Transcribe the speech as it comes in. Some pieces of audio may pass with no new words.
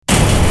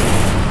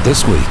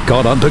This week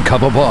on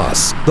Undercover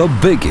Boss, the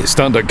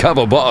biggest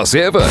undercover boss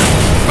ever.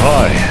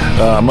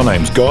 Hi, my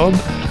name's God.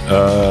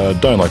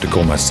 Don't like to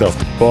call myself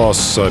the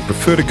boss. I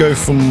prefer to go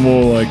for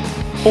more like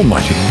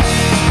almighty.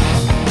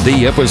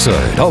 The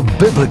episode of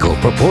biblical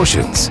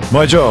proportions.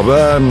 My job,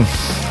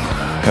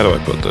 how do I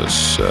put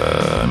this?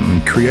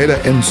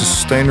 Creator and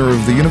sustainer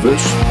of the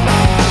universe?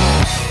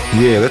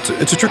 Yeah,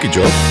 it's a tricky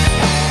job.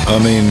 I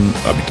mean,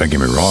 don't get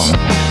me wrong.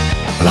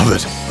 I love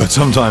it, but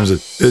sometimes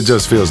it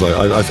just feels like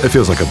it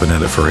feels like I've been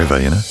at it forever,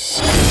 you know.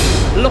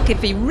 Look,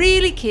 if he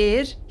really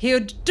cared, he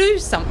would do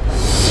something.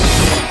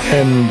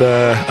 And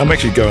I'm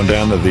actually going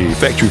down to the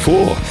factory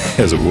floor,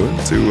 as it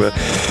were,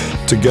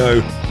 to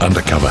go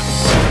undercover.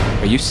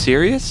 Are you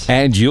serious?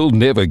 And you'll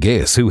never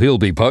guess who he'll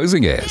be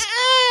posing as.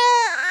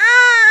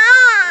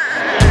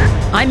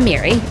 I'm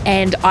Mary,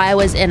 and I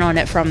was in on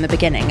it from the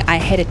beginning. I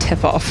had a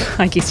tip-off,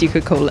 I guess you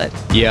could call it.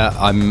 Yeah,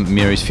 I'm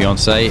Mary's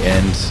fiance,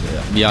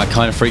 and I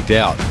kind of freaked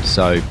out.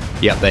 So,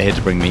 they had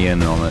to bring me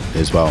in on it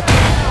as well.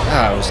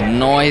 Oh, it was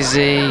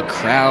noisy,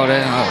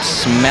 crowded,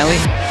 smelly.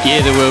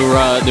 Yeah,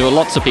 there were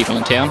lots of people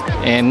in town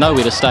and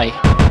nowhere to stay.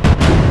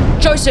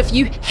 Joseph,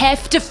 you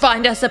have to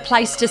find us a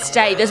place to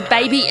stay. This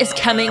baby is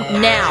coming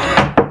now.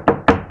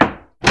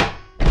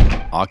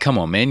 Oh, come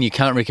on, man. You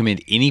can't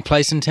recommend any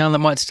place in town that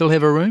might still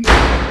have a room?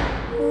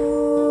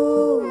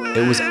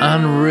 It was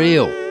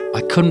unreal.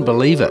 I couldn't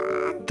believe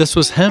it. This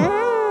was him.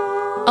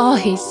 Oh,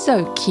 he's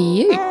so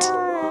cute.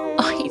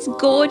 Oh, he's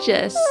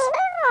gorgeous.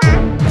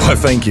 Why,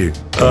 thank you.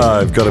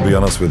 I've got to be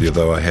honest with you,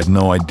 though. I had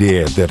no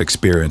idea that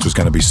experience was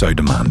going to be so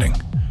demanding.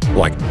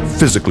 Like,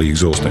 physically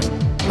exhausting.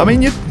 I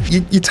mean,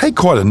 you take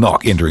quite a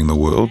knock entering the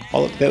world.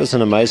 Oh, look, that was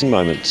an amazing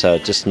moment.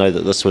 Just know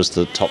that this was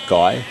the top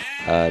guy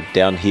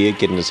down here,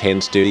 getting his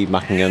hands dirty,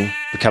 mucking in,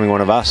 becoming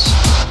one of us.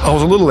 I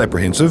was a little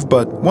apprehensive,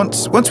 but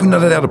once we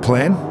nutted out a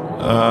plan,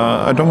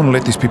 I don't want to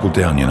let these people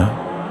down, you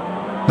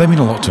know? They mean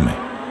a lot to me.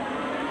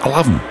 I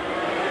love them.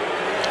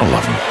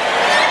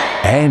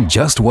 And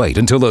just wait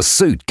until the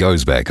suit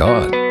goes back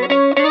on.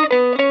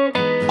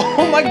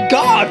 Oh my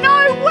God!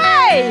 No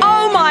way!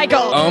 Oh my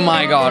God! Oh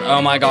my God,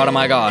 oh my God, oh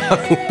my God. No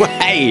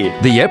way!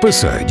 The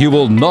episode you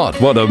will not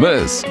want to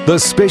miss. The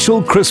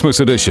special Christmas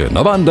edition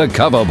of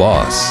Undercover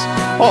Boss.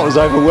 Oh, it was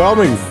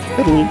overwhelming.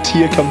 Had a little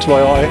tear come to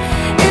my eye.